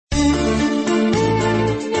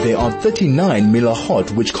There are 39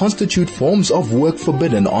 milahot which constitute forms of work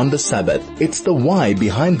forbidden on the Sabbath. It's the why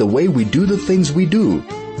behind the way we do the things we do.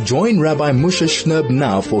 Join Rabbi Moshe Shnerb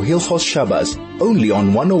now for Hilchos Shabbos, only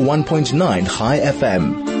on 101.9 Chai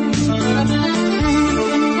FM.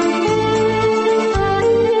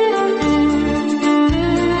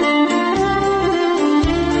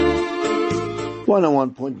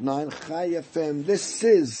 101.9 Chai FM. This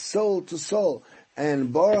is Soul to Soul,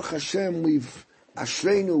 and Baruch Hashem, we've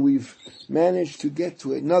managed to get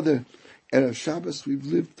to another Erev Shabbos. We've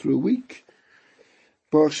lived through a week,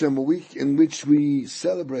 Baruch Hashem, a week in which we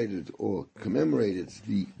celebrated or commemorated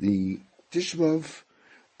the Tisha B'Av.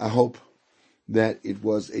 I hope that it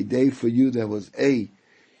was a day for you that was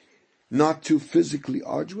not too physically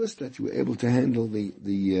arduous, that you were able to handle the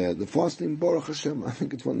fasting. Baruch Hashem, I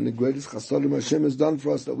think it's one of the greatest chasadim Hashem has done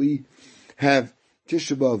for us, that we have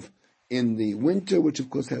Tisha B'Av in the winter, which of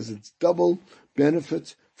course has its double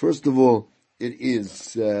benefit. First of all, it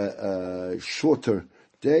is a shorter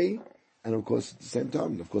day, and of course at the same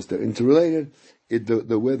time, of course they're interrelated.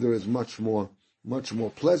 The weather is much more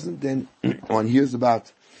pleasant than one hears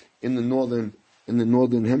about in the northern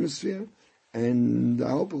hemisphere. And I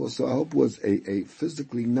hope it was a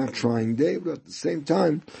physically not trying day, but at the same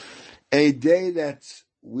time, a day that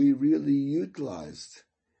we really utilized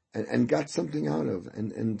and got something out of,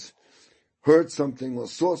 and heard something or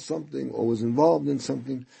saw something or was involved in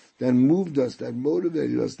something that moved us, that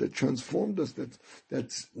motivated us, that transformed us, that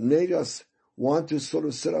made us want to sort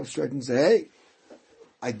of sit up straight and say, hey,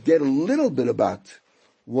 I get a little bit about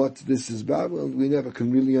what this is about. Well, we never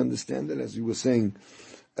can really understand it, as you were saying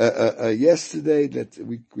yesterday, that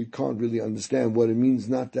we can't really understand what it means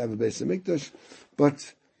not to have a Beis HaMikdash,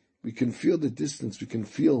 but we can feel the distance, we can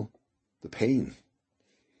feel the pain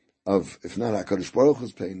of, if not HaKadosh Baruch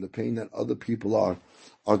Hu's pain, the pain that other people are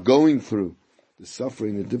going through, the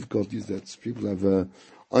suffering, the difficulties that people have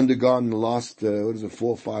undergone in the last 4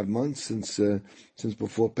 or 5 months since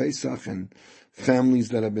before Pesach, and families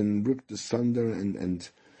that have been ripped asunder, and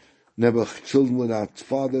never children without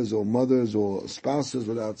fathers or mothers, or spouses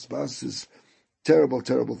without spouses. Terrible,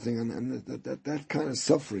 terrible thing. And that kind of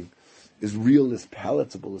suffering is real, is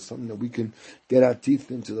palatable, is something that we can get our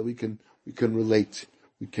teeth into, that we can relate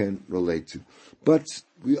to. But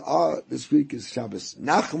this week is Shabbos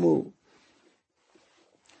Nachmu,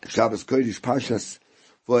 Shabbos Kodesh Pashas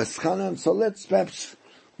V'Eschanan. So let's perhaps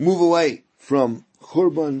move away from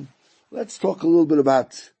Churban. Let's talk a little bit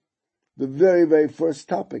about the very, very first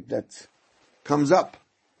topic that comes up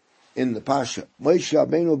in the Pasha. Moshe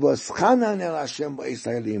Rabbeinu v'eschanan el Hashem b'eis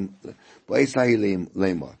ha'ilim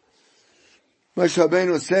lemar. Moshe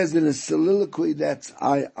Rabbeinu says in his soliloquy that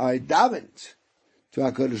I davened to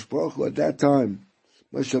HaKadosh Baruch Hu. At that time,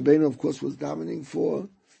 Moshe Rabbeinu, of course, was davening for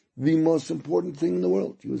the most important thing in the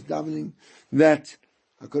world. He was davening that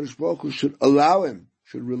HaKadosh Baruch Hu should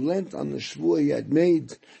relent on the shvuah he had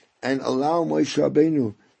made, and allow Moshe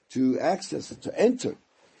Rabbeinu to access it, to enter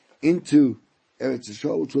into Eretz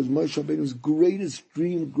Yisrael, which was Moshe Rabbeinu's greatest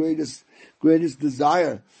dream, greatest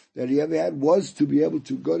desire that he ever had, was to be able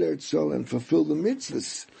to go to Eretz Yisrael and fulfill the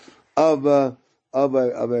mitzvahs of Eretz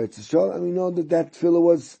Yisrael. And we know that tefillah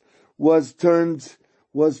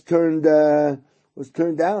was turned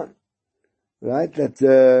down, right? It's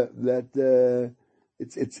and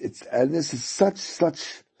this is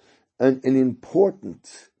such an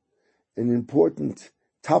important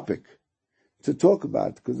topic to talk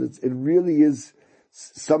about, because it really is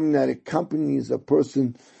something that accompanies a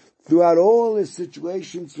person throughout all his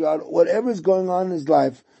situations, throughout whatever is going on in his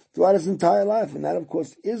life, throughout his entire life. And that, of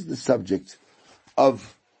course, is the subject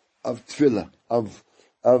of tefillah, of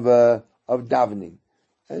davening.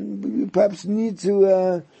 And we perhaps need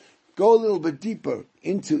to go a little bit deeper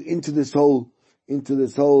into this whole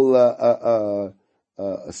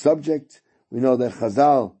subject. We know that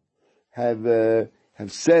Chazal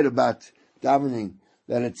have said about davening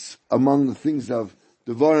that it's among the things of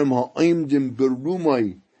Devarim ha'imdim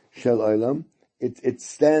berumai shel olam. It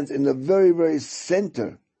stands in the very, very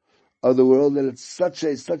center of the world, that it's such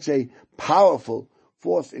a powerful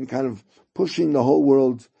force in kind of pushing the whole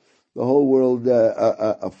world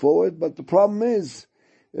forward. But the problem is,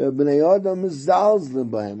 b'nei adam is zalzlim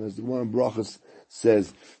b'hem, as the one Brachas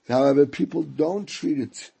says. However, people don't treat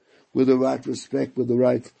it with the right respect, with the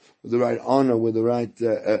right honor, with the right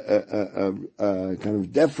kind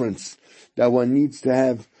of deference that one needs to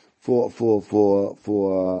have for a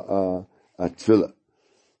tefillah.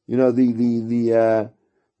 You know, the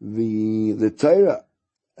Torah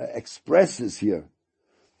expresses here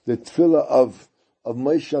the tefillah of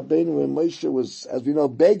Moshe Rabbeinu, when Moshe was, as we know,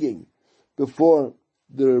 begging before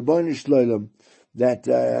the Rebbeinu Shloim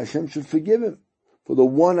Hashem should forgive him for the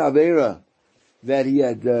one avera that he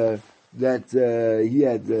had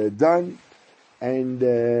done, and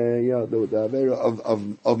the avera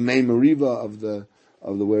of Mei Meriva, of the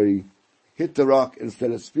where he hit the rock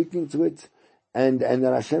instead of speaking to it, and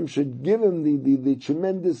that Hashem should give him the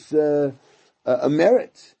tremendous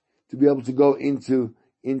merit to be able to go into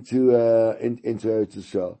Eretz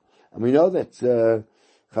Yisrael. And we know that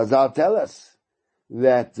Chazal tell us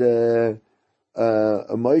that Moshe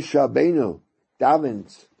Rabbeinu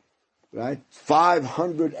davened, right,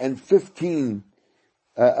 515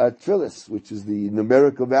 tefillos, which is the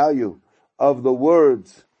numerical value of the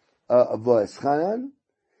words of V'eschanan,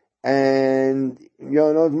 and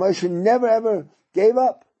Moshe never ever gave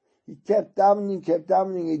up. He kept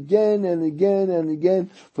davening again and again and again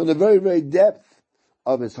from the very, very depth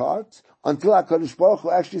of his heart, until HaKadosh Baruch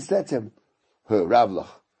Hu actually said to him,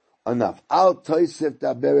 Ravlach, enough. Al toisef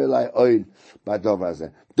daber elai oid b'adov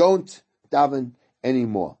hazeh. Don't daven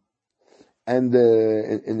anymore. And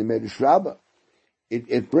in the Medrash Rabbah,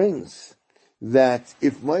 it brings that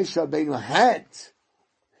if Moshe Rabbeinu had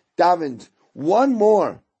davened one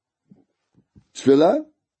more tefillah,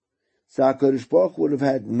 so HaKadosh Baruch Hu would have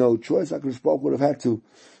had no choice. HaKadosh Baruch Hu would have had to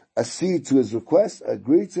accede to his request,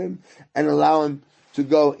 agree to him, and allow him to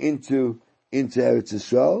go into Eretz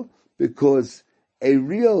Yisrael, because a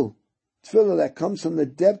real tefillah that comes from the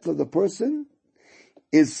depth of the person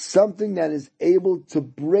is something that is able to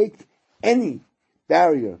break any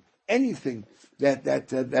barrier, anything that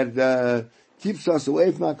keeps us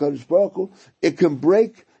away from HaKadosh Baruch Hu. It can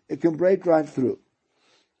break right through.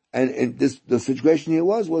 And the situation here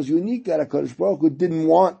was unique, that HaKadosh Baruch Hu didn't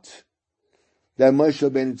want that Moshe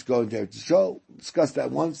Rabbeinu to go into Eretz Yisrael. We discussed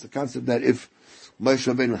that once, the concept that if Moshe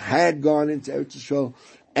Rabbeinu had gone into Eretz Yisrael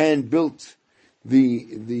and built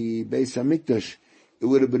the Beis HaMikdash, it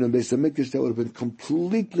would have been a Beis HaMikdash that would have been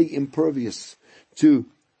completely impervious to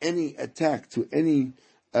any attack, to any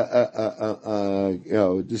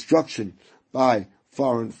destruction by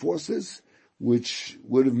foreign forces, which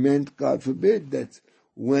would have meant, God forbid, that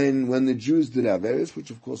when the Jews did Averis, which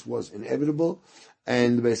of course was inevitable,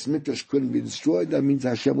 and the Beis HaMikdash couldn't be destroyed, that means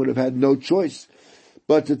Hashem would have had no choice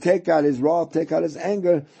but to take out his wrath, take out his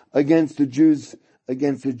anger against the Jews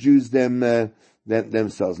themselves.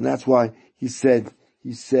 And that's why he said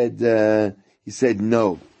no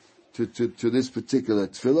to this particular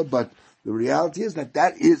tefillah. But the reality is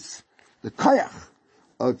that is the koyach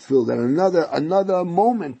of tefillah. That another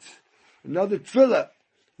moment, another tefillah,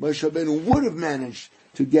 Moshe Rabbeinu would have managed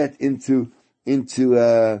to get into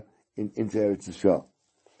Eretz Yisrael.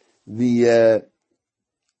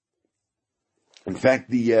 In fact,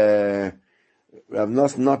 the Rav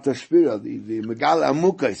Nosson Nata Shpira, the Megal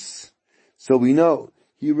Amukos, so we know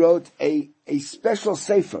he wrote a special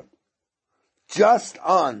sefer just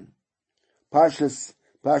on Parshas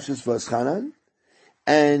V'eschanan,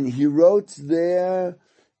 and he wrote there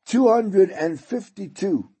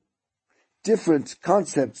 252 different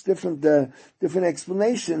concepts, different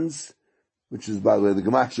explanations, which is, by the way, the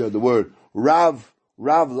gematria of the word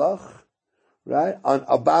Ravlach, right,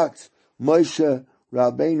 about Moshe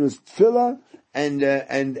Rabbeinu's tefillah, and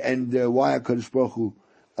why HaKadosh Baruch Hu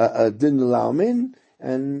didn't allow him in,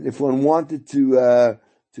 and if one wanted to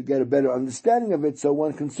get a better understanding of it, so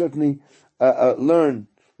one can certainly learn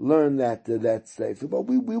that sefer. But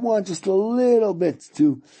we want just a little bit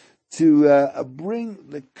to bring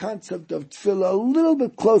the concept of tefillah a little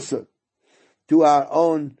bit closer to our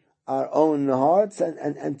own hearts,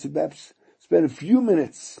 and to perhaps spend a few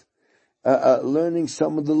minutes learning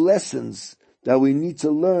some of the lessons that we need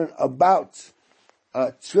to learn about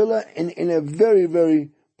tefillah in a very,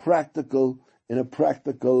 very practical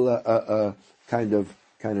kind of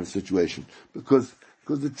situation. Because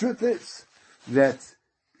the truth is that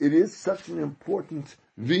it is such an important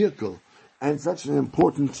vehicle and such an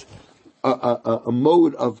important a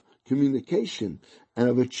mode of communication and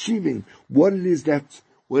of achieving what it is that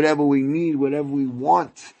whatever we need, whatever we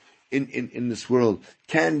want in this world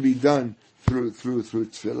can be done through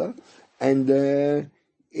tefillah, and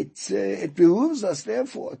it behooves us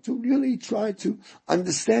therefore to really try to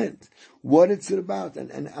understand what it's about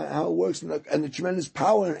and how it works, and the tremendous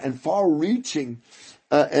power and far-reaching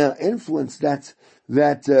influence that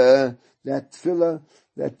tefillah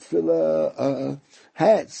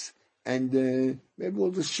has. And maybe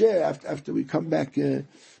we'll just share after we come back.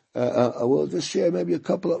 We'll just share maybe a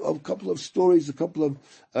couple of stories, a couple of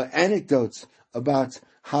anecdotes about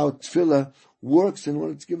how tefillah works, and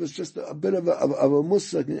wanted to give us just a bit of a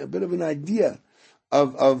musag, a bit of an idea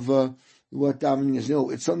of what davening is.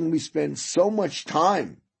 It's something we spend so much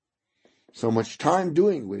time time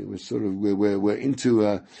doing. We're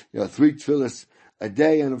into 3 tefillas a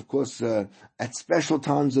day, and of course at special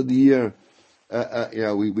times of the year,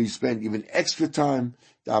 we spend even extra time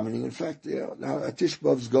davening. In fact, now Tish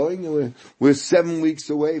B'Av's going, and we're 7 weeks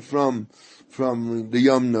away from the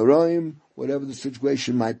Yom Noraim, whatever the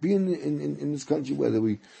situation might be in this country, whether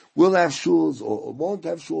we will have shuls or won't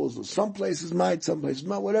have shuls, or some places might,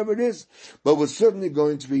 whatever it is. But we're certainly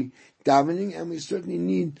going to be davening, and we certainly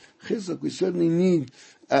need chizuk. We certainly need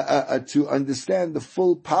to understand the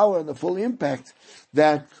full power and the full impact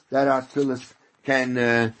that our tefillas can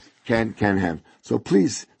have. So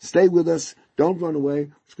please stay with us. Don't run away.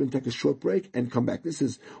 We're just going to take a short break and come back. This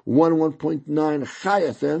is 101.9 Chai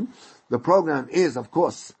FM. The program is, of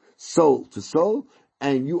course, Soul to Soul,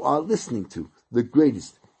 and you are listening to the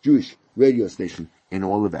greatest Jewish radio station in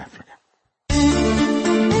all of Africa.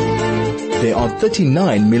 There are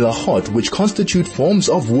 39 milachot which constitute forms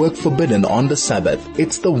of work forbidden on the Sabbath.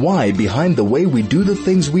 It's the why behind the way we do the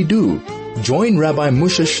things we do. Join Rabbi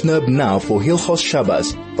Moshe Shnerb now for Hilchos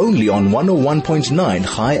Shabbos, only on 101.9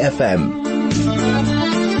 Chai FM.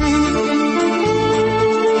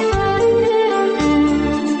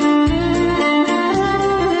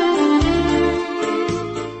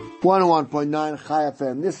 101.9 Chai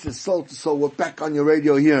FM. This is Soul to Soul. We're back on your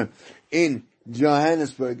radio here in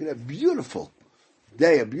Johannesburg. A beautiful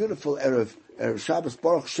day, a beautiful Erev Shabbos.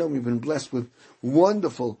 Baruch Hashem, we've been blessed with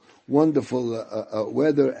wonderful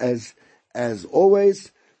weather as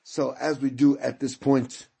always. So as we do at this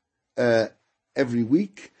point every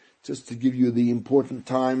week, just to give you the important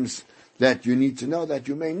times that you need to know that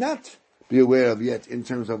you may not be aware of yet in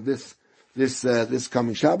terms of this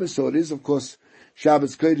coming Shabbos. So it is, of course,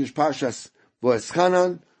 Shabbos Kodesh Parshas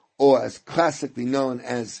V'Eschanan, or as classically known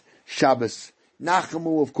as Shabbos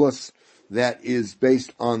Nachamu. Of course, that is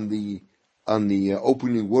based on the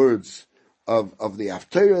opening words of the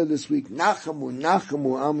Haftarah this week.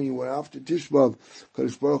 Nachamu Ami, where after Tisha B'Av,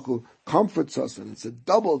 Kodesh Baruch Hu comforts us, and it's a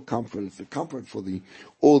double comfort. It's a comfort for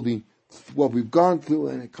what we've gone through,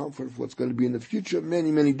 and a comfort for what's going to be in the future.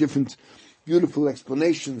 Many different beautiful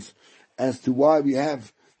explanations as to why we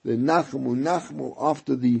have the Nachamu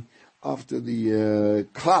after the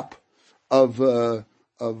clap of Tisha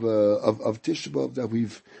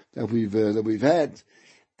B'Av that we've had,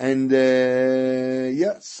 and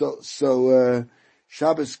so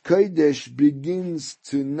Shabbos Kodesh begins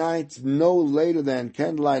tonight no later than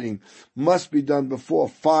candlelighting must be done before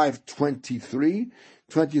 5:23.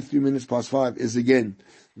 23 minutes past 5 is again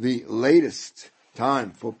the latest time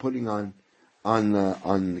for putting on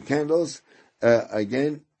the candles.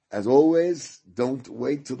 Again, as always, don't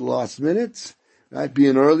wait till the last minute. Right? Be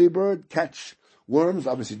an early bird. Catch worms.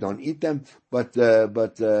 Obviously, don't eat them. But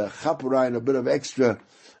chapurai and a bit of extra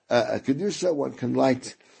kedusha. One can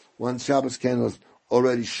light one Shabbos candles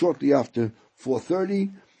already shortly after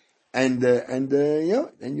 4:30, and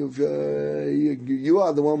you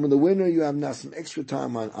are the one with the winner. You have now some extra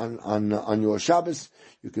time on your Shabbos.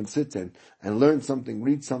 You can sit and learn something,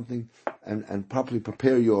 read something, and properly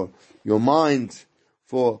prepare your mind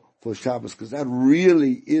for Shabbos, because that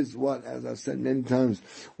really is what, as I've said many times,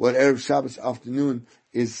 what Erev Shabbos afternoon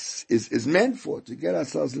is meant for, to get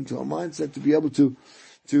ourselves into a mindset to be able to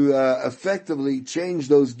effectively change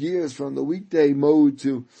those gears from the weekday mode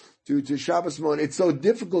to Shabbos mode. It's so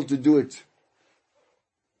difficult to do it,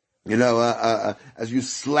 as you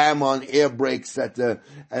slam on air brakes at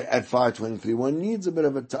 5:23. One needs a bit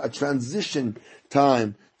of a transition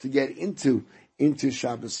time to get into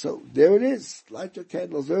Shabbos. So there it is. Light your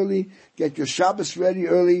candles early. Get your Shabbos ready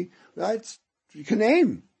early. Right? You can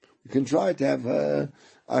aim. You can try to have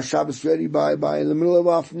our Shabbos ready by the middle of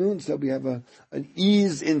the afternoon, so we have an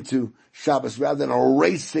ease into Shabbos rather than a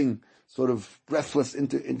racing, sort of breathless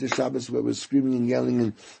into Shabbos where we're screaming and yelling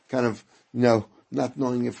and kind of, not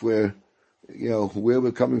knowing if we're, where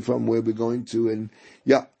we're coming from, where we're going to, and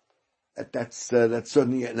that's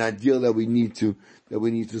certainly an ideal that we need to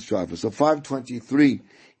strive for. So 5:23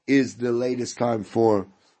 is the latest time for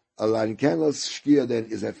lighting candles. Shkia then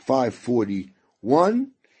is at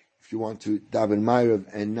 5:41. If you want to daven Ma'ariv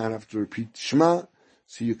and not have to repeat Shema,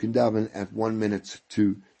 so you can daven at 1 minute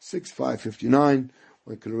to 6, 5:59.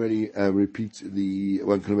 One can already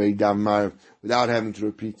daven Ma'ariv without having to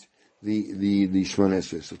repeat the Shema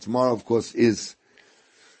Esrei. So tomorrow, of course, is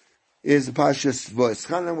the Parshas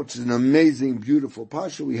V'Eschanan, which is an amazing, beautiful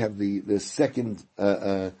Parsha. We have the second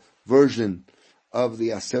version of the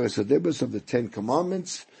Aseret HaDibros, of the 10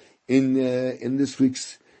 Commandments in this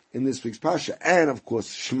week's Parsha, and of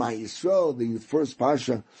course Shema Yisrael, the first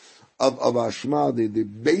Parsha of our Shema, the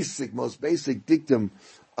most basic dictum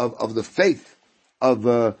of the faith of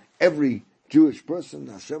every Jewish person,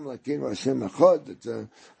 Hashem Lakeinu, Hashem Echad, that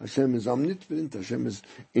Hashem is omnipotent, Hashem is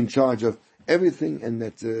in charge of everything, and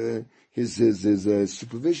that his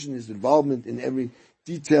supervision, his involvement in every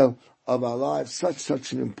detail of our lives,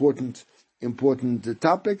 such an important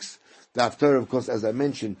topics. The Haftarah, of course, as I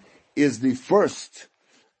mentioned, is the first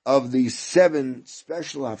of the 7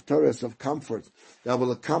 special Haftarahs of comfort that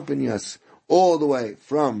will accompany us all the way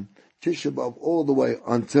from Tisha B'Av all the way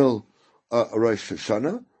until Rosh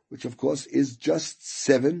Hashanah, which of course is just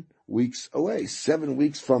 7 weeks away. 7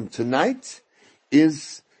 weeks from tonight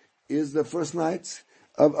is the first night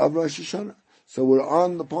of Rosh Hashanah. So we're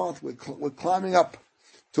on the path. We're climbing up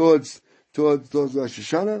towards Rosh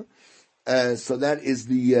Hashanah. So that is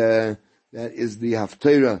the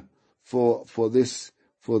Haftarah for this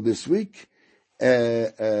week.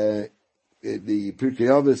 The Pirkei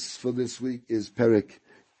Avos for this week is Perek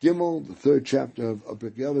Gimel, the 3rd chapter of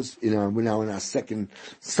Pirkei Avos. We're now in our 2nd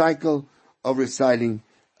cycle of reciting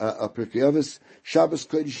Pirkei Avos. Shabbos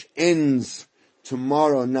Kodesh ends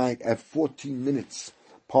tomorrow night at 14 minutes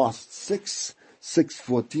past 6.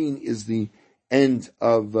 6:14 is the end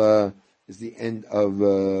of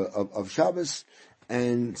Shabbos,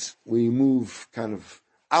 and we move kind of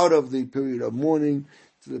out of the period of mourning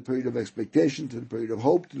to the period of expectation, to the period of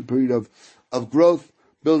hope, to the period of growth,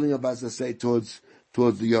 building up, as I say, towards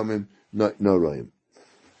the Yomim Noraim.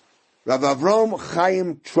 Rav Avram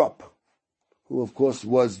Chaim Trop, who of course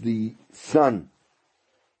was the son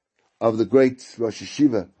of the great Rosh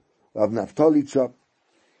Hashiva, Rav Naftali Trop,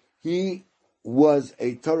 he was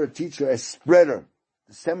a Torah teacher, a spreader,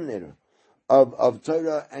 disseminator of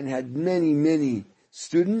Torah, and had many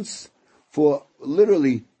students for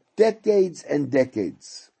literally decades and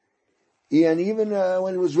decades. And even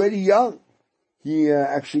when he was really young, he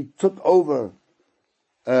actually took over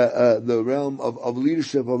the realm of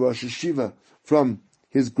leadership of Rosh Hashiva from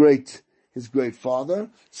his great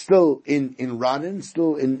father, still in Radin,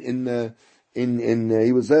 still in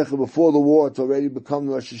he was there before the war to already become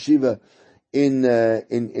Rosh Hashiva in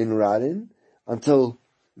Radin, until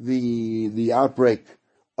the outbreak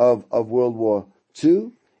of World War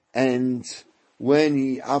II, and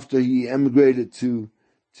after he emigrated to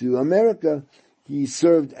America, he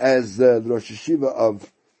served as the Rosh Hashiva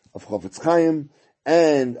of Chofetz Chaim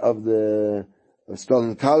and of the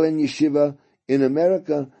Stalin Kalin Yeshiva in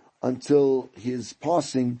America until his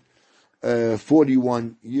passing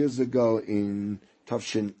 41 years ago in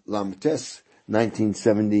Tafshin Lamtes,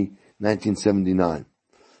 1979.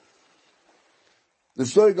 The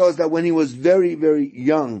story goes that when he was very, very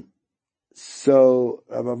young, so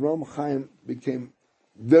Rabbi Avram Chaim became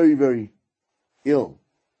very, very ill.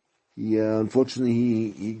 He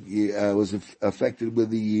unfortunately he was affected with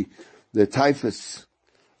the typhus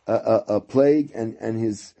plague, and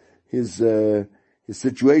his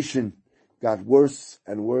situation got worse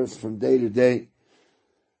and worse from day to day.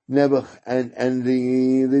 And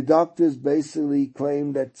the doctors basically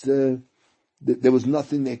claimed that there was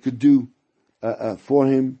nothing they could do for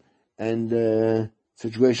him, and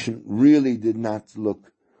situation really did not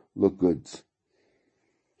look good.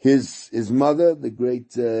 His mother, the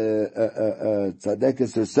great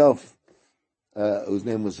Tzaddikas herself, whose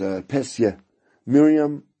name was Pesia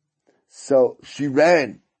Miriam, so she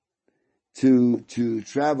ran to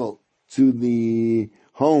travel to the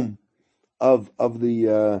home of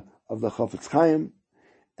the Chofetz Chaim,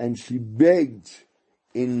 and she begged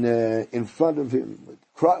in front of him,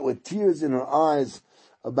 with tears in her eyes,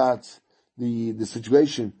 about the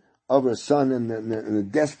situation of her son and the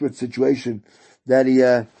desperate situation that he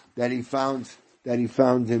found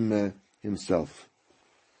him himself.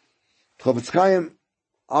 Chofetz Chaim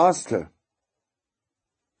asked her,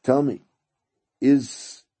 "Tell me,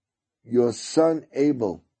 is your son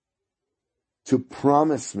able to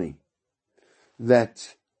promise me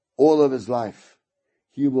that all of his life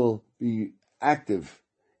he will be active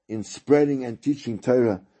in spreading and teaching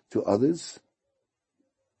Torah to others?"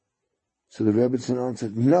 So the Rebbetzin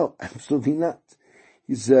answered, "No, absolutely not.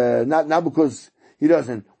 He's not because he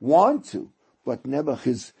doesn't want to, but never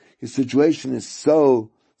his situation is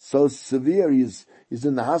so severe. He's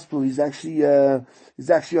in the hospital. He's actually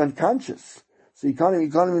unconscious. So he can't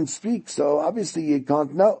even speak. So obviously he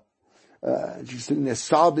can't know." She's sitting there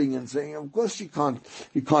sobbing and saying, "Of course you can't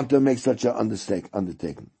make such an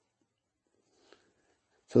undertaking."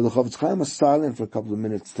 So the Chofetz Chaim was silent for a couple of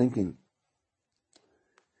minutes thinking.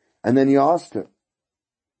 And then he asked her,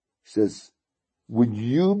 he says, "Would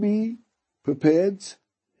you be prepared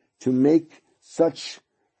to make such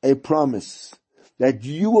a promise that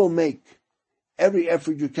you will make every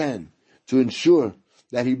effort you can to ensure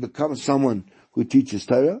that he becomes someone who teaches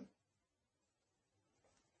Torah?"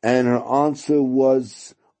 And her answer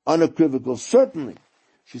was unequivocal. Certainly,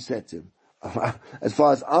 she said to him, as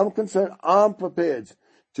far as I'm concerned, I'm prepared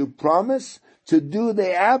to promise to do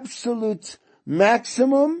the absolute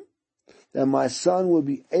maximum that my son will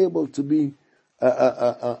be able to be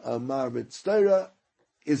a Marbet Torah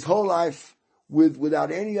his whole life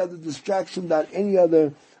without any other distraction, without any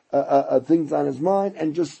other things on his mind,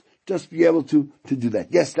 and just be able to do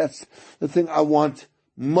that. Yes, that's the thing I want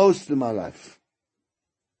most in my life.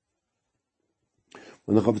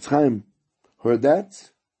 When the Chofetz Chaim heard that,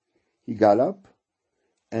 he got up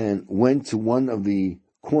and went to one of the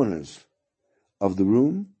corners of the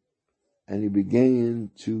room, and he began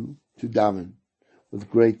to daven with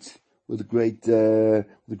great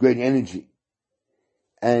energy.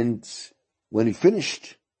 And when he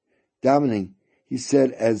finished davening, he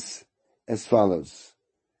said as follows: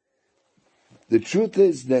 the truth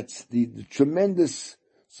is that the tremendous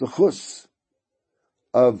zechus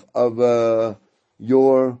of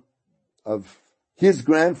his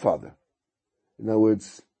grandfather, in other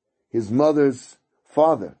words, his mother's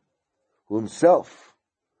father, who himself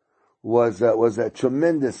was a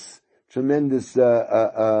tremendous Talmud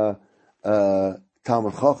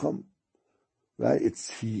Chacham, right?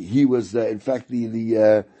 He was in fact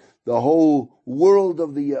the whole world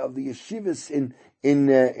of the yeshivas in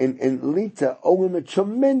Lita owe him a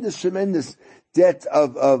tremendous debt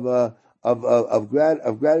of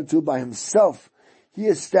gratitude by himself. He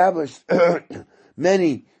established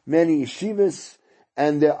many yeshivas,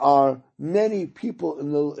 and there are many people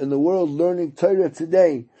in the world learning Torah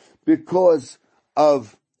today because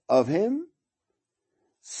of him.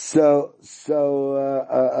 So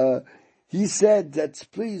he said that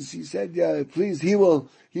please he will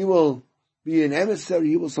be an emissary.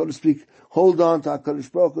 He will, so to speak, hold on to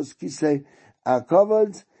HaKadosh Baruch Hu's kisei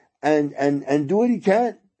hakavod and do what he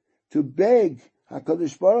can to beg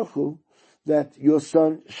HaKadosh Baruch Hu that your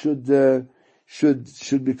son should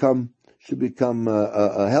become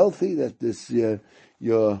healthy. That this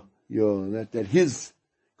that his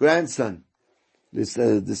grandson, this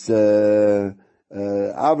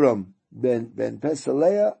Avram ben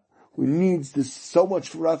Pesaleah, who needs this so much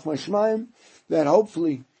for Rachma Shemaim, that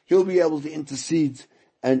hopefully he'll be able to intercede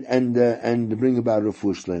and bring about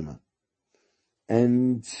refuah shlema.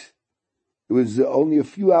 And it was only a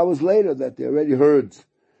few hours later that they already heard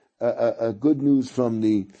good news from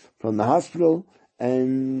the hospital,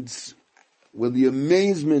 and with the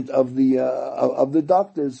amazement of the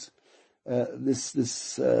doctors,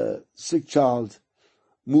 this sick child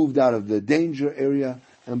moved out of the danger area,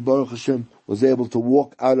 and Baruch Hashem was able to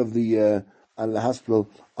walk out of the hospital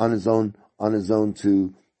on his own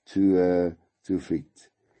two feet.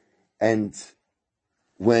 And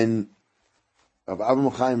when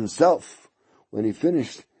Avraham Chaim himself, when he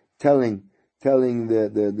finished telling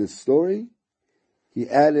the story, he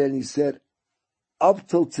added and he said, up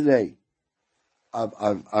till today,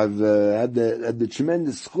 I've had the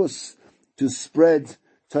tremendous chus to spread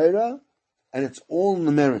Torah, and it's all in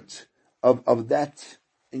the merit of that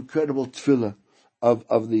incredible tefillah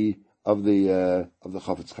of the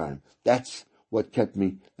Chofetz Chaim. That's what kept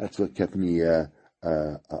me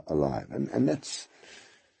alive, and that's,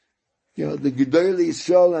 the Gedolei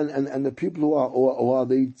Yisrael and the people who are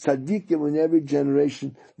the tzaddikim in every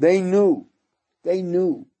generation. They knew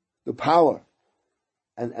the power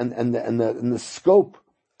and the scope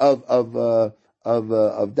of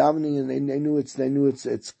davening, and they knew it's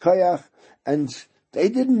koyach, and they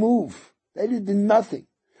didn't move. They did nothing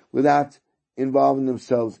without involving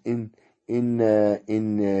themselves in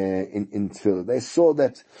tefillah. They saw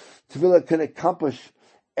that tefillah can accomplish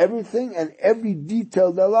everything and every detail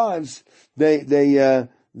of their lives. They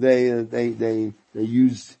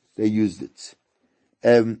used it.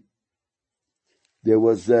 There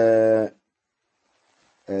was Rav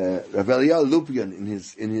Eliyahu Lupian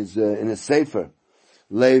in his sefer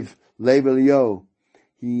Lev Eliyahu.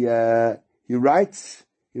 He writes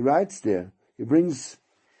there. He brings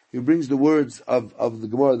the words of the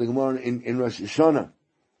Gemara in Rosh Hashanah,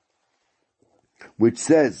 which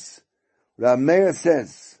says, Rav Meir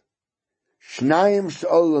says, Shnayim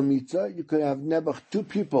she'ol lamita, you could have never two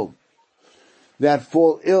people that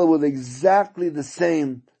fall ill with exactly the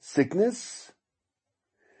same sickness,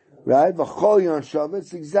 right? V'chol yon shavet,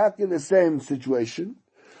 it's exactly the same situation.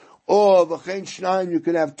 Or v'chein shnayim, you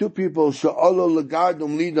could have two people she'olo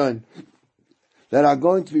legardum lidon, that are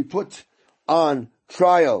going to be put on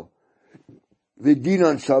trial,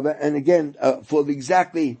 v'dinon shavet, and again for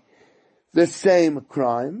exactly the same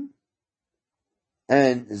crime.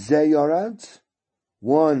 And Zeh Yorad,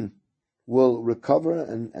 one will recover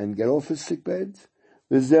and get off his sickbed.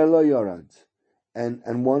 V'zeh lo Yorad,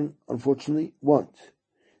 and one, unfortunately, won't.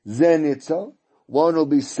 Zen itself, one will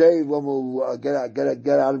be saved, one will get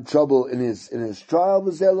out of trouble in his trial,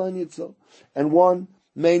 and one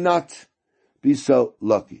may not be so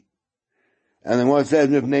lucky. And then one says,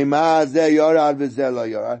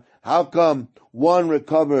 how come one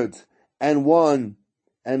recovered and one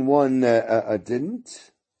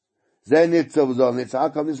didn't? How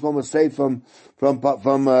come this one was saved from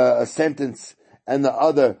a sentence and the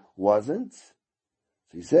other wasn't?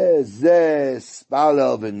 So he says,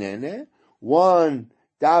 one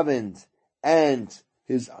davened and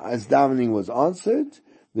his davening was answered,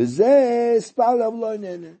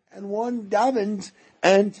 and one davened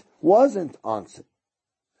and wasn't answered.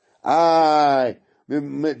 How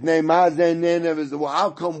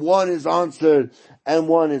come one is answered and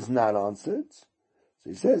one is not answered? So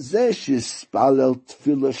he says, the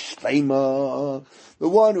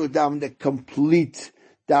one who davened a complete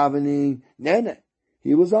davening,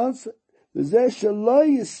 he was answered. Someone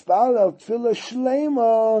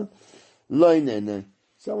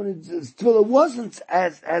whose tefillah wasn't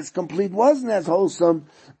as complete, wasn't as wholesome,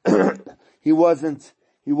 he wasn't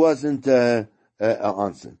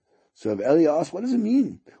answered. So if Eli asked, what does it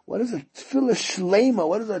mean? What is a tefillah shlema?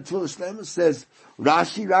 What is a tefillah shlema? Says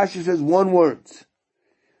Rashi says one word.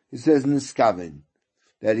 He says niskaven,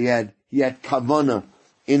 that he had kavana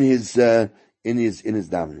in his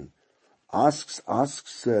davening. Asks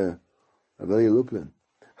Rabbi Lupin,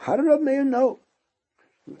 how did Rabbi Meir know?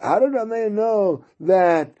 How did Rabbi Meir know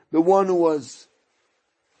that the one who was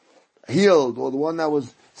healed, or the one that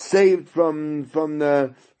was saved from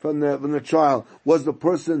the trial, was the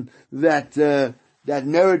person that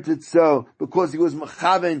merited so because he was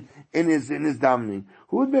mechaven in his davening?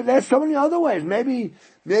 Who would be? There's so many other ways. Maybe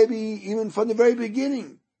even from the very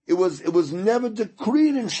beginning, it was never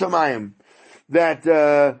decreed in Shemayim that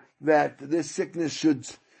this sickness should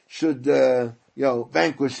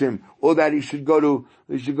vanquish him, or that he should go to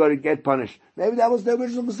get punished. Maybe that was the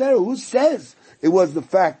original Gezerah. Who says it was the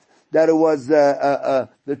fact that it was the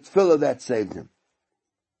tefillah that saved him?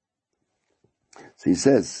 So he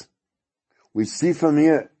says, we see from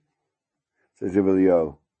here, says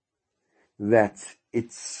Rabbi, that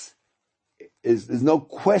there's no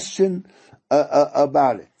question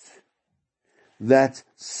about it. That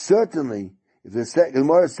certainly, if the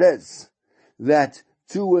Gemara says that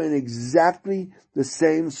two were in exactly the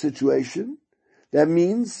same situation, that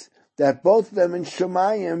means that both of them in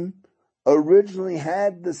Shemayim originally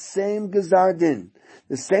had the same Gezar Din.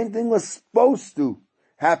 The same thing was supposed to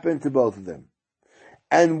happen to both of them.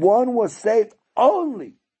 And one was saved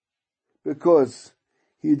only because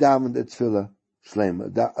he davened a tefillah shlema,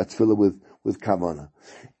 a tefillah with kavanah.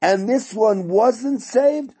 And this one wasn't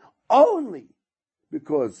saved only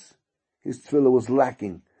because his tefillah was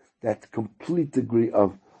lacking that complete degree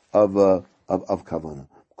of kavanah.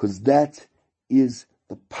 Because that is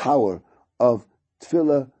the power of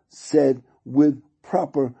tefillah said with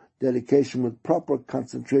proper dedication, with proper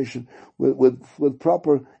concentration, with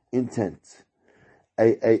proper intent.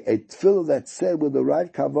 A tefillah that's said with the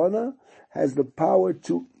right kavanah has the power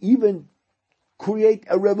to even create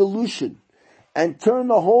a revolution and turn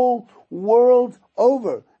the whole world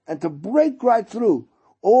over and to break right through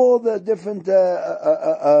all the different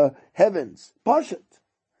heavens, Pashat,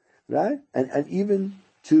 right? And even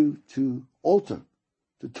to alter,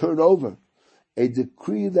 to turn over a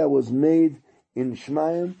decree that was made in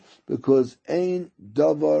Shemayim, because ein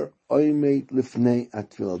davar oimet lifnei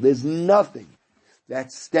atfilah. There's nothing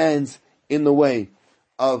that stands in the way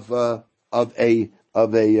of a davening.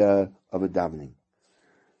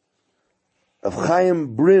 Rav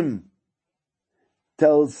Chaim Brim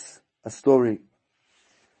tells a story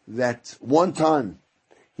that one time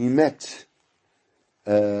he met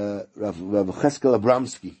Rav Cheskel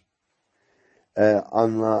Abramsky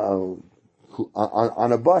on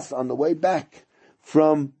a bus on the way back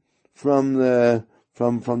from the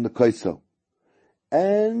Koso,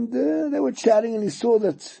 and they were chatting, and he saw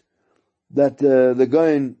that the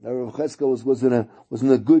guy Rav Cheskel was in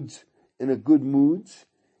a good mood,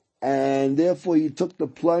 and therefore he took the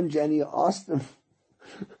plunge and he asked him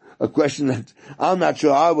a question that I'm not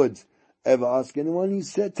sure I would ever ask anyone. He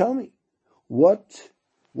said, "Tell me, what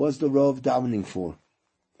was the Rav davening for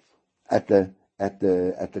at the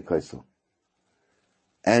Koso?"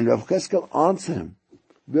 And Rav Cheskel answered him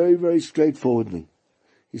very, very straightforwardly.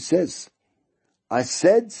 He says, "I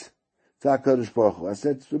said to HaKadosh Baruch Hu, I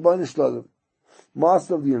said, Rebbeinu Shalom,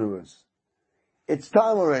 Master of the universe, it's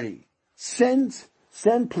time already. Send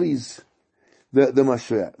please the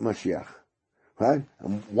Mashiach, right?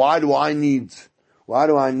 And why do I need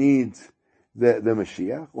the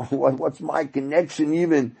Mashiach? What's my connection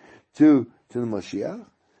even to the Mashiach?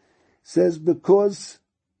 Says, because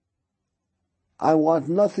I want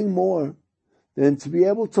nothing more than to be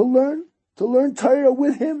able to learn Torah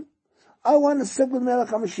with him. I want to sit with Melech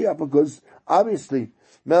HaMashiach, because obviously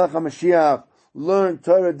Melech HaMashiach learned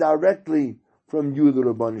Torah directly from you, the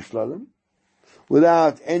Rabbanu Shalom,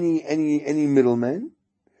 without any middlemen.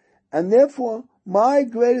 And therefore, my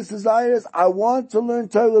greatest desire is I want to learn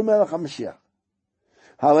Torah with Melech HaMashiach.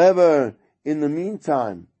 However, in the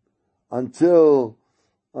meantime, until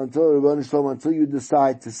Rabbanu Shalom, until you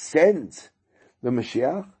decide to send the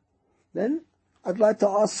Mashiach, then I'd like to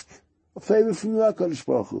ask a favor from you, HaKadosh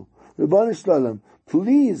Baruch Hu. Rabbanu Shalom,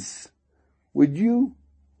 please, would you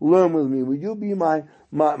learn with me? Would you be my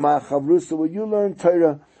chavrusa? Would you learn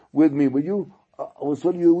Torah with me? Will you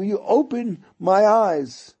open my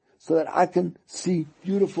eyes so that I can see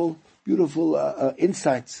beautiful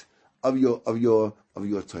insights of your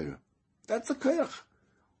Torah? That's a koyach.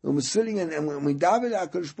 When we're sitting and when we daven,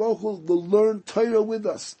 HaKadosh Baruch Hu will learn Torah with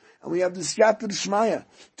us, and we have this Yata D'Shmaya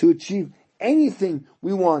to achieve anything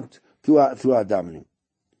we want through our davening.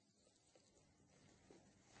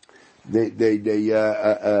 They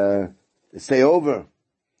say over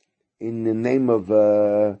in the name of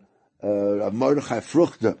Mordechai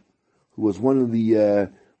Fruchter, who was one of the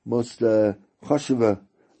most chashuva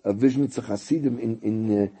Vizhnitzer Hasidim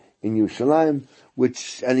in Yerushalayim,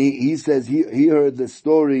 and he says he heard the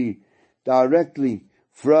story directly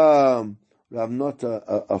from Rav Nota,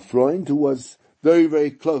 a Freund who was very, very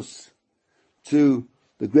close to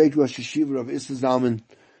the great Rosh Hashiva of Issa Zalman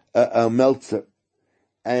Meltzer,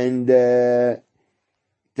 and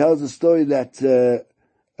tells a story that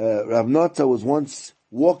Rav Nota was once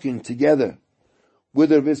walking together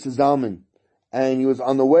with Rav Issa Zalman, and he was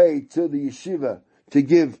on the way to the yeshiva to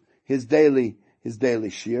give his daily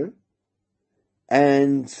shir,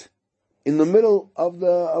 and in the middle of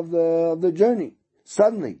the journey,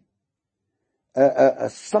 suddenly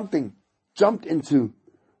something jumped into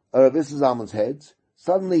Rav Issa Zalman's head.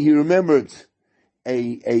 Suddenly he remembered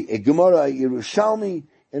a Gemara, a Yerushalmi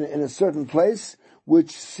in a certain place,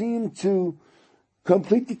 which seemed to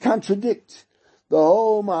completely contradict the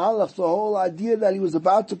whole mahalach, the whole idea that he was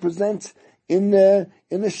about to present in the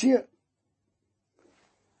shir.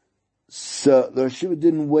 So the Shiva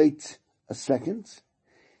didn't wait a second.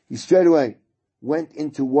 He straight away went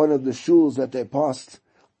into one of the shuls that they passed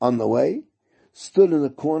on the way, stood in the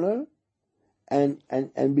corner, and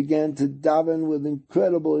began to daven with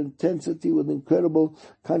incredible intensity, with incredible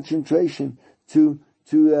concentration to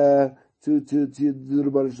the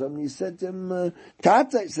Rebbe Shalom. He said to him,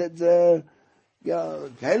 Tata, he said, Heilige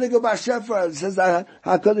Bashefra, says,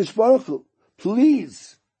 HaKadosh Baruch Hu,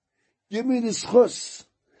 please, give me this chus,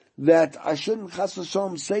 that I shouldn't chas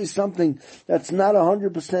v'shalom say something that's not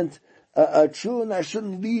 100% true, and I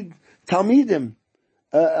shouldn't lead Talmidim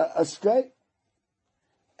astray.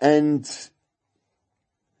 And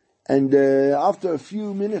after a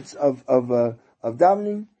few minutes of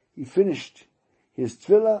davening, he finished his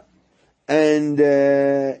tefillah, and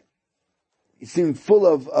he seemed full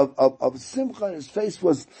of simcha, and his face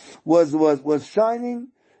was shining,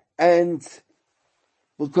 and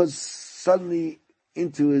because suddenly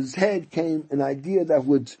into his head came an idea that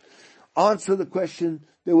would answer the question.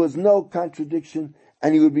 There was no contradiction,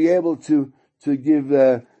 and he would be able to give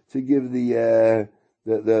the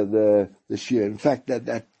shir. In fact,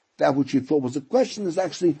 that which he thought was a question is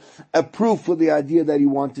actually a proof for the idea that he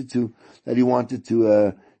wanted to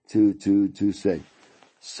say.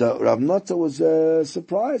 So Rav Nota was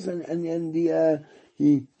surprised, and he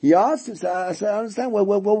asked him. I said, I understand.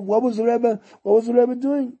 What was the Rebbe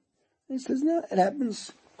doing? He says, no, it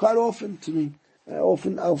happens quite often to me. I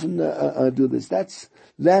often do this. That's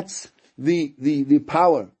the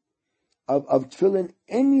power of tefillah in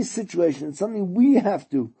any situation. It's something we have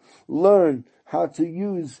to learn how to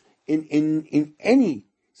use in any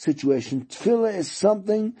situation. Tefillah is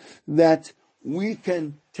something that we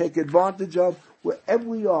can take advantage of wherever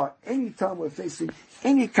we are, anytime we're facing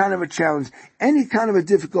any kind of a challenge, any kind of a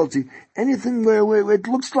difficulty, anything where it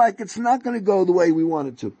looks like it's not going to go the way we want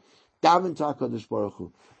it to. Daven to HaKadosh Baruch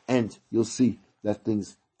Hu, and you'll see that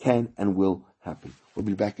things can and will happen. We'll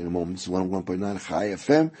be back in a moment. This is 101.9 Chai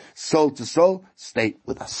FM, soul to soul. Stay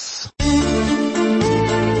with us.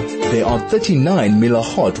 There are 39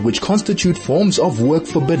 milachot which constitute forms of work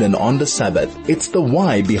forbidden on the Sabbath. It's the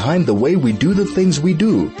why behind the way we do the things we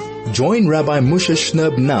do. Join Rabbi Moshe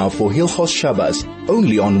Shnerb now for Hilchos Shabbos,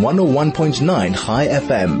 only on 101.9 Chai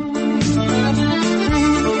FM.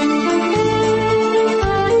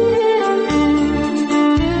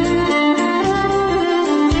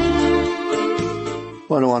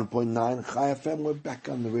 101.9 Chai FM. We're back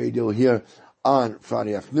on the radio here on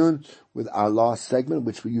Friday afternoon with our last segment,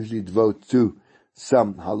 which we usually devote to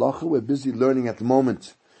some halacha. We're busy learning at the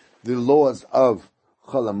moment the laws of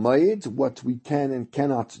Chol HaMoed, what we can and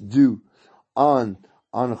cannot do on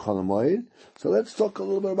Chol HaMoed. So let's talk a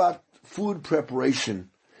little bit about food preparation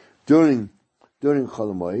during Chol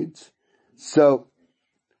HaMoed. So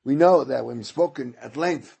we know that when we've spoken at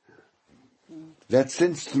length that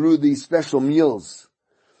since through these special meals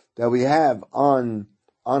that we have on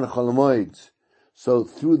Chol HaMoed, so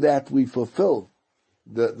through that we fulfill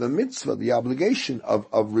the mitzvah, the obligation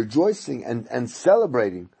of rejoicing and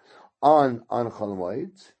celebrating on Chol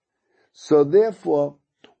HaMoed. So therefore,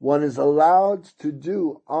 one is allowed to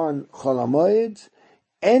do on Chol HaMoed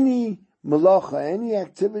any malacha, any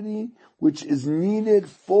activity which is needed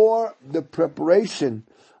for the preparation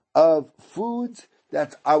of foods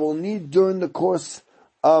that I will need during the course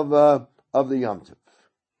of the Yom Tov.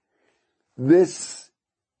 This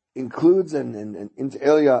includes, and inter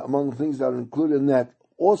alia, among the things that are included in that,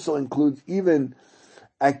 also includes even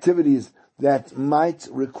activities that might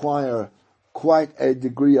require quite a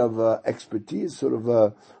degree of expertise,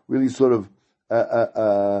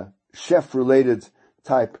 chef-related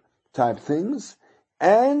type things,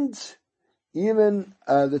 and even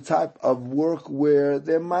the type of work where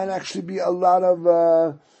there might actually be a lot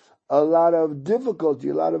of difficulty,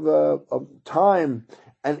 a lot of time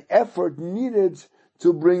and effort needed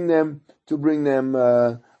to bring them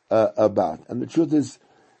about. And the truth is,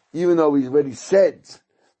 even though we already said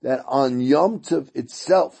that on Yom Tov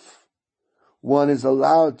itself, one is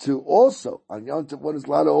allowed to also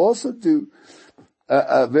do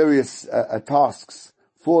various tasks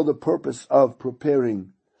for the purpose of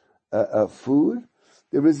preparing food.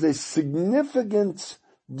 There is a significant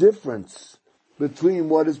difference between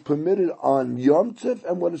what is permitted on Yom Tov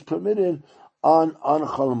and what is permitted on Chol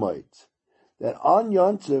HaMoed. That on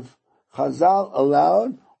Yom Tov, Chazal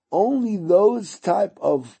allowed only those type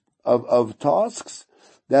of tasks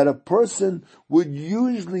that a person would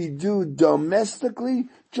usually do domestically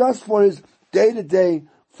just for his day-to-day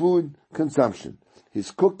food consumption.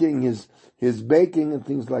 His cooking, his baking, and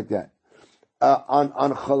things like that. On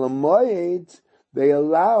Chol HaMoed, they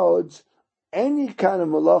allowed any kind of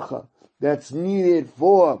malacha that's needed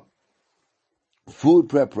for food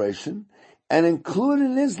preparation, and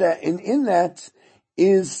included in that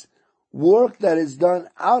is work that is done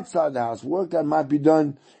outside the house, work that might be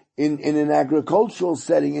done in an agricultural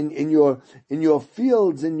setting, in your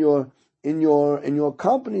fields, in your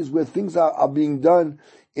companies, where things are being done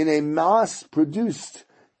in a mass-produced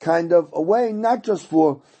kind of a way, not just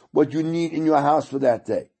for what you need in your house for that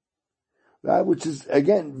day, right? Which is,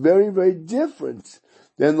 again, very, very different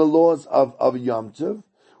than the laws of Yom Tov,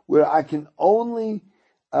 where I can only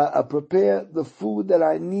prepare the food that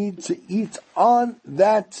I need to eat on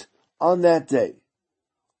that day.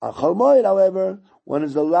 On Chol HaMoed, however, one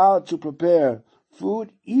is allowed to prepare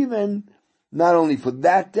food even not only for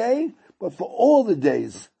that day, but for all the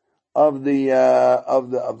days of the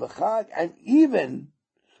Chag, and even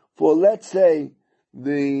for, let's say,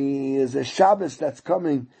 there's a Shabbos that's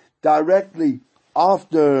coming directly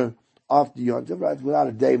after Yom Tov, right? Without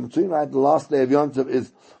a day in between, right? The last day of Yom Tov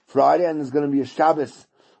is Friday, and there's going to be a Shabbos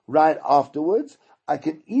right afterwards. I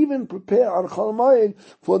can even prepare on Chol HaMoed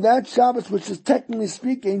for that Shabbos, which is technically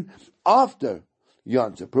speaking after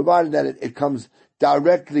Yom Tov, provided that it comes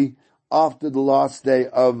directly after the last day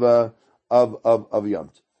of Yom Tov.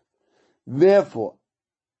 Therefore,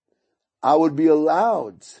 I would be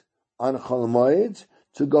allowed on Chol HaMoed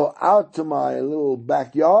to go out to my little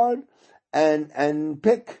backyard and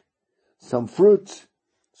pick some fruit,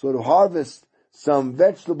 sort of harvest some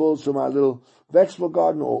vegetables from my little vegetable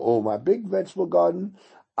garden or my big vegetable garden.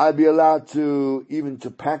 I'd be allowed to even to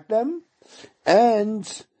pack them and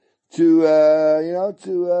to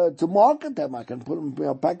market them. I can put them,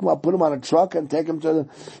 pack them up, put them on a truck and take them to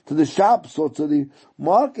the shops or to the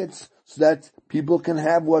markets so that people can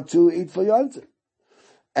have what to eat for Yom Tov.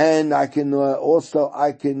 And I can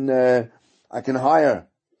hire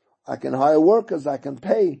workers. I can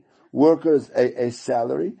pay workers a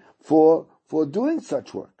salary for doing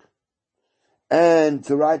such work, and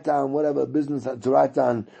to write down whatever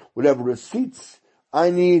receipts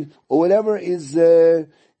I need, or whatever is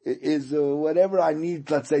whatever I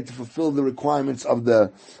need, let's say, to fulfill the requirements of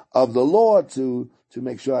the law, to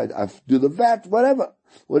make sure I do the VAT,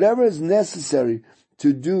 whatever is necessary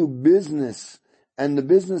to do business. And the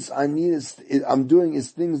business I'm doing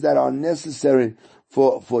is things that are necessary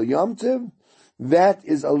for Yom Tov. That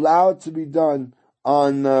is allowed to be done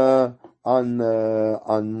on Chol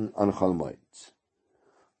HaMoed,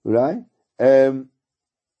 right?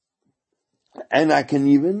 And I can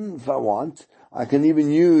even, if I want, I can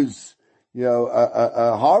even use,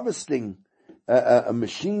 harvesting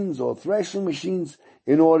machines or threshing machines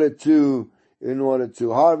in order to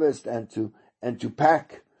harvest and to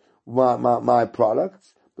pack my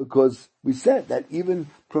products, because we said that even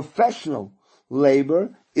professional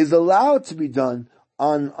labor is allowed to be done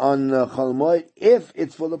on Chol Hamoed if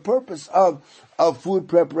it's for the purpose of food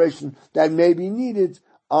preparation that may be needed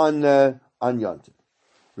on Yom Tov.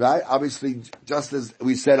 Right? Obviously, just as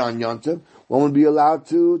we said on Yom Tov, one would be allowed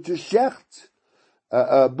to shecht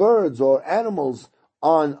birds or animals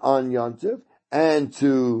on Yom Tov, and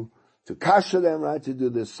to kasher them, right? To do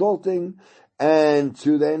the salting, and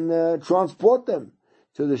to then transport them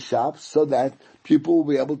to the shops so that people will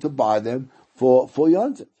be able to buy them for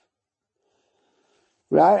Yom Tov.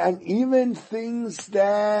 Right? And even things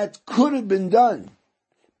that could have been done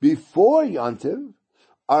before Yom Tov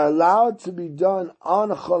are allowed to be done on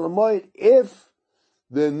Chol Hamoed if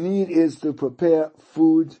the need is to prepare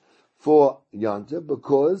food for Yom Tov.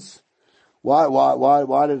 Because why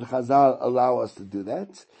did Chazal allow us to do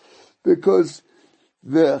that? Because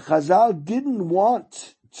the Chazal didn't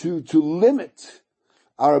want to limit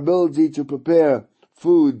our ability to prepare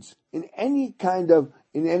foods in any kind of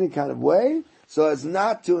way, so as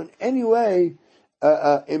not to in any way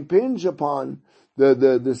impinge upon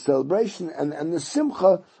the celebration and the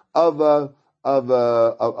simcha of Yom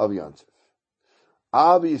Tov.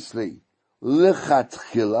 Obviously,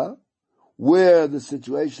 lichatchila, where the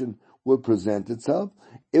situation would present itself,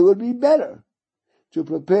 it would be better to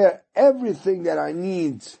prepare everything that I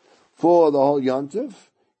need for the whole Yom Tov,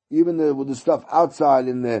 even the stuff outside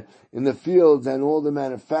in the fields and all the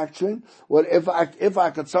manufacturing. Well, if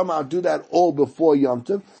I could somehow do that all before Yom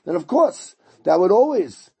Tov, then of course that would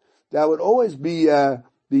always be better,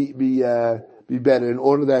 in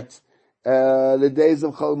order that the days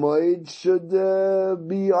of Chol Hamoed should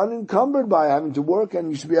be unencumbered by having to work, and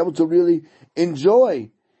you should be able to really enjoy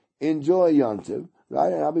Yom Tov,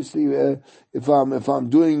 right? And obviously, if I'm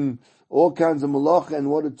doing all kinds of malacha in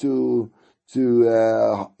order to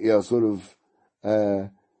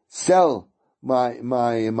sell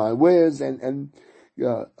my wares and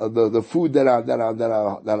the food that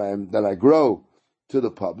I grow to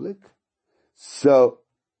the public. So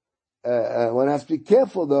one has to be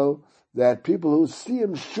careful, though, that people who see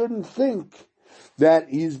him shouldn't think that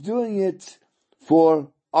he's doing it for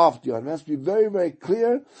after. It has to be very, very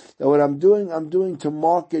clear that what I'm doing to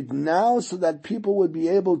market now, so that people would be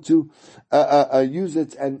able to use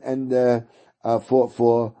it and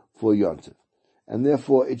for Yom Tov. And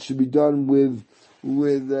therefore, it should be done with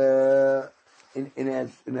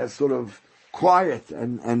in a sort of quiet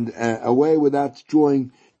and a way without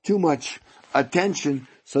drawing too much attention,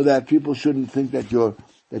 so that people shouldn't think that you're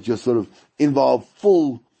sort of involved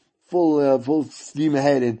full steam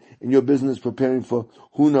ahead in your business, preparing for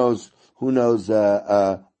who knows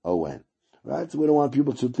when, right? So we don't want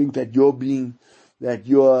people to think that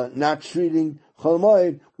you're not treating Chol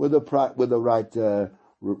Hamoed with the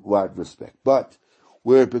right respect. But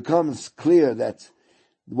where it becomes clear that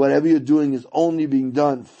whatever you're doing is only being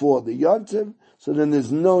done for the Yom Tov, so then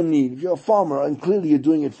there's no need. If you're a farmer and clearly you're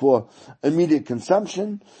doing it for immediate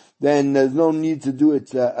consumption, then there's no need to do it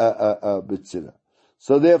b'tzira.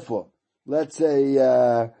 So therefore, let's say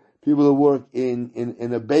people who work in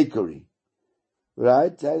a bakery,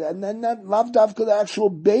 right? And not lavdavka the actual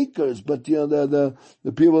bakers, but the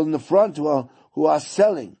people in the front who are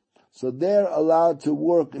selling. So they're allowed to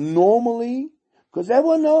work normally, because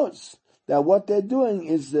everyone knows that what they're doing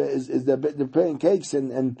is they're preparing cakes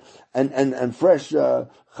and fresh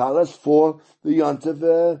chalas for the Yom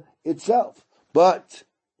Tov itself. But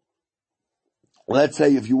let's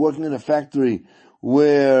say if you're working in a factory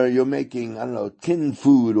where you're making, tin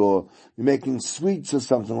food, or you're making sweets or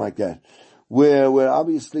something like that, where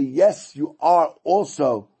obviously, yes, you are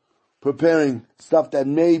also preparing stuff that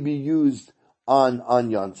may be used on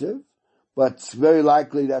Yom Tov, but it's very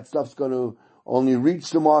likely that stuff's going to only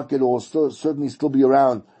reach the market, or certainly still be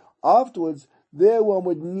around afterwards. There one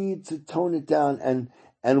would need to tone it down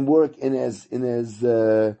and work in as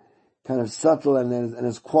kind of subtle and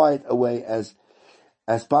as quiet a way as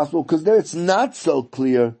possible, because there it's not so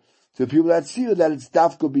clear to people that see you that it's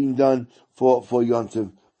dafka being done for Yom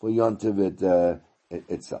Tov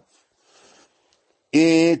itself.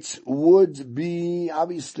 It would be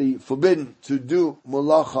obviously forbidden to do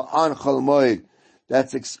malacha on Chol Hamoed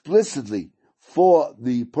that's explicitly for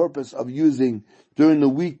the purpose of using during the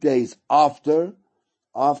weekdays after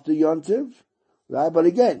Yom Tov, right? But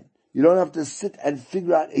again, you don't have to sit and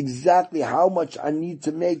figure out exactly how much I need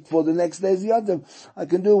to make for the next day's Yom Tov. I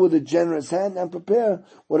can do it with a generous hand and prepare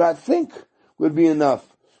what I think would be enough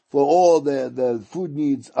for all the food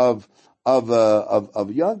needs of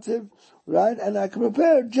Yontiv, right? And I can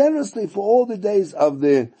prepare generously for all the days of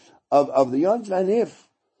the Yontiv. And if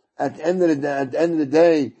at the end of the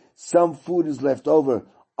day some food is left over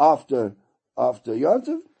after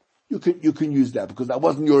Yontiv, you can use that, because that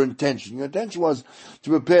wasn't your intention. Your intention was to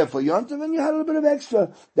prepare for Yontiv, and you had a little bit of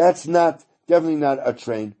extra. That's definitely not a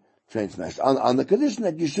train smash. On the condition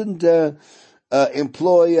that you shouldn't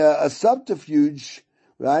employ a subterfuge,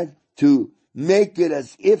 right, to make it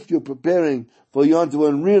as if you're preparing for Yontiv,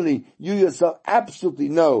 when really you yourself absolutely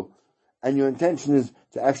know, and your intention is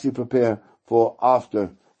to actually prepare for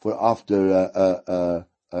after Yontiv,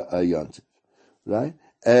 right?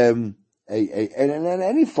 And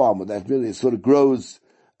any farmer that really sort of grows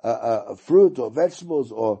fruit or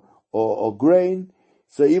vegetables or grain,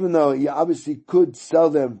 so even though he obviously could sell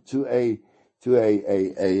them to a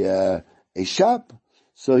shop,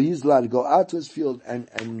 so he's allowed to go out to his field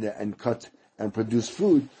and cut and produce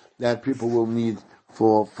food that people will need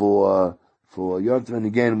for Yontif, and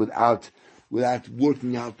again without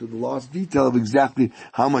working out to the last detail of exactly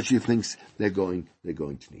how much he thinks they're going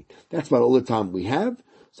to need. That's about all the time we have.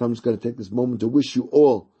 So I'm just going to take this moment to wish you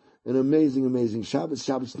all an amazing Shabbos.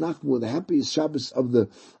 Shabbos Nachmu, the happiest Shabbos of the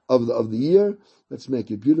year. Let's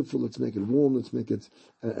make it beautiful. Let's make it warm. Let's make it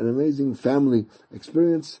an amazing family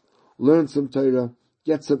experience. Learn some Torah.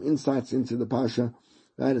 Get some insights into the Pasha.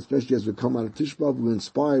 Right? Especially as we come out of Tisha B'Av, we're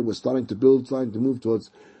inspired. We're starting to move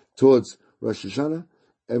towards Rosh Hashanah.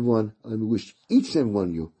 Everyone, let me wish each and every one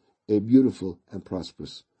of you a beautiful and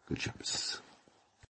prosperous good Shabbos.